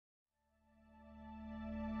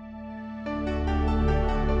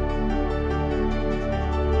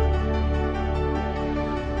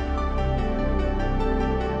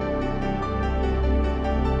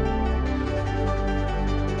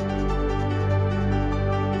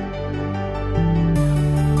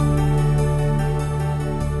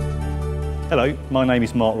Hello, my name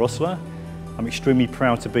is Mark Rossler. I'm extremely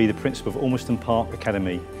proud to be the principal of Ormiston Park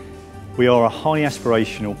Academy. We are a highly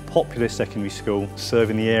aspirational, popular secondary school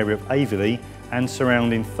serving the area of Aveley and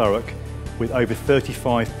surrounding Thurrock, with over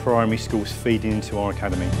 35 primary schools feeding into our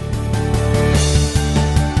academy.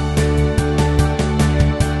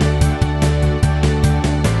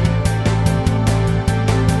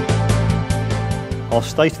 Our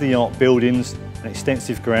state-of-the-art buildings and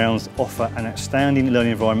extensive grounds offer an outstanding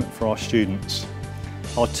learning environment for our students.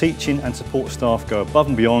 Our teaching and support staff go above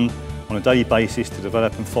and beyond on a daily basis to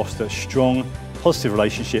develop and foster strong, positive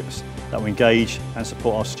relationships that will engage and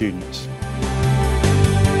support our students.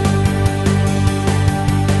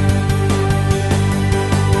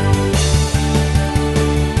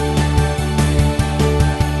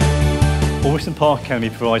 Ormiston Park Academy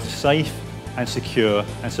provides a safe and secure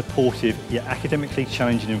and supportive yet academically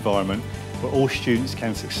challenging environment where all students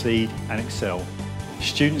can succeed and excel.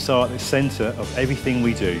 Students are at the centre of everything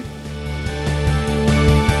we do.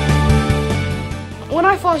 When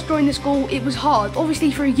I first joined the school, it was hard. Obviously,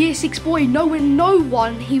 for a Year 6 boy, knowing no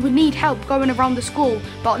one, he would need help going around the school.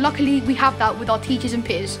 But luckily, we have that with our teachers and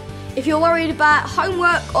peers. If you're worried about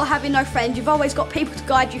homework or having no friends, you've always got people to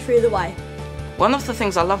guide you through the way. One of the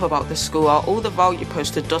things I love about this school are all the value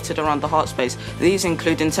posters dotted around the heart space. These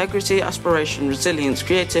include integrity, aspiration, resilience,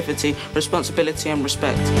 creativity, responsibility and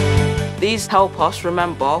respect. These help us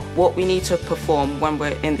remember what we need to perform when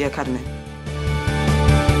we're in the academy.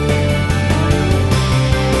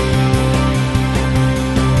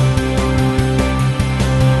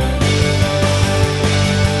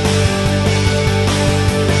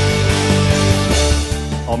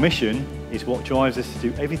 Our mission is what drives us to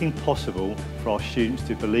do everything possible for our students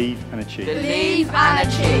to believe and achieve. Believe and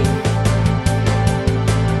achieve.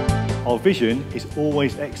 Our vision is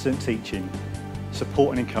always excellent teaching,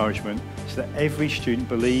 support and encouragement so that every student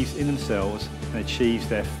believes in themselves and achieves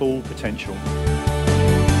their full potential.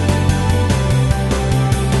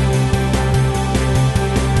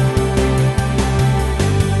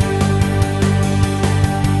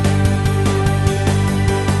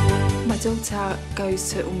 My daughter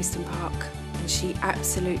goes to Ormiston Park and she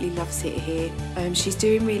absolutely loves it here. She's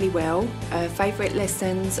doing really well. Her favourite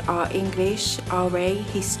lessons are English, RE,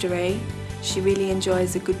 history. She really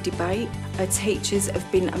enjoys a good debate. Her teachers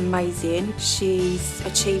have been amazing. She's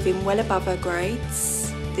achieving well above her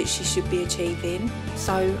grades that she should be achieving.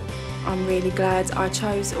 So I'm really glad I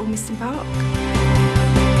chose Ormiston Park.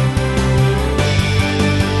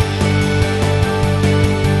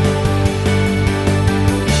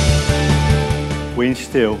 We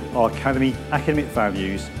instil our academic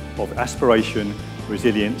values of aspiration,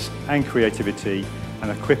 resilience and creativity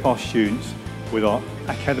and equip our students with our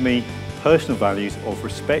academy personal values of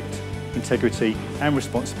respect, integrity and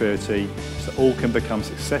responsibility so all can become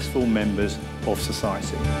successful members of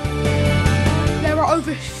society. There are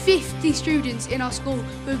over 50 students in our school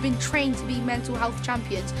who have been trained to be mental health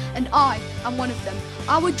champions, and I am one of them.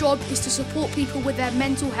 Our job is to support people with their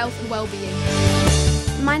mental health and well-being.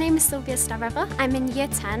 My name is Sylvia Stareva. I'm in Year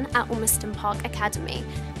 10 at Ormiston Park Academy.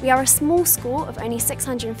 We are a small school of only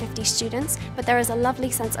 650 students, but there is a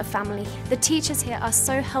lovely sense of family. The teachers here are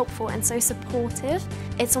so helpful and so supportive.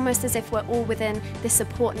 It's almost as if we're all within this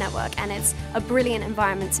support network, and it's a brilliant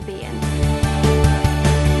environment to be in.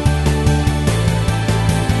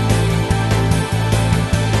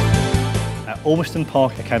 At Ormiston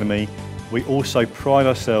Park Academy, we also pride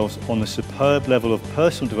ourselves on the superb level of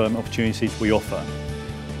personal development opportunities we offer.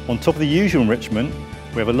 On top of the usual enrichment,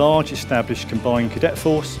 we have a large established combined cadet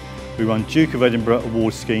force. We run Duke of Edinburgh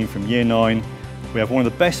Award Scheme from Year 9. We have one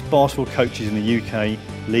of the best basketball coaches in the UK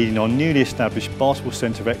leading our newly established Basketball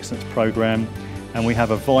Centre of Excellence programme, and we have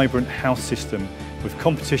a vibrant house system with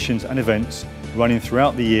competitions and events running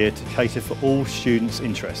throughout the year to cater for all students'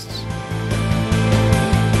 interests.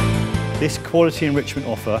 This quality enrichment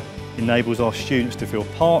offer enables our students to feel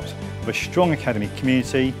part of a strong academic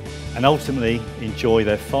community and ultimately enjoy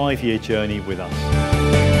their 5-year journey with us.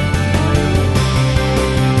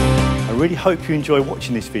 I really hope you enjoy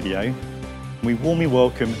watching this video. We warmly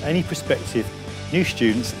welcome any prospective new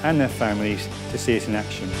students and their families to see it in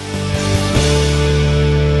action.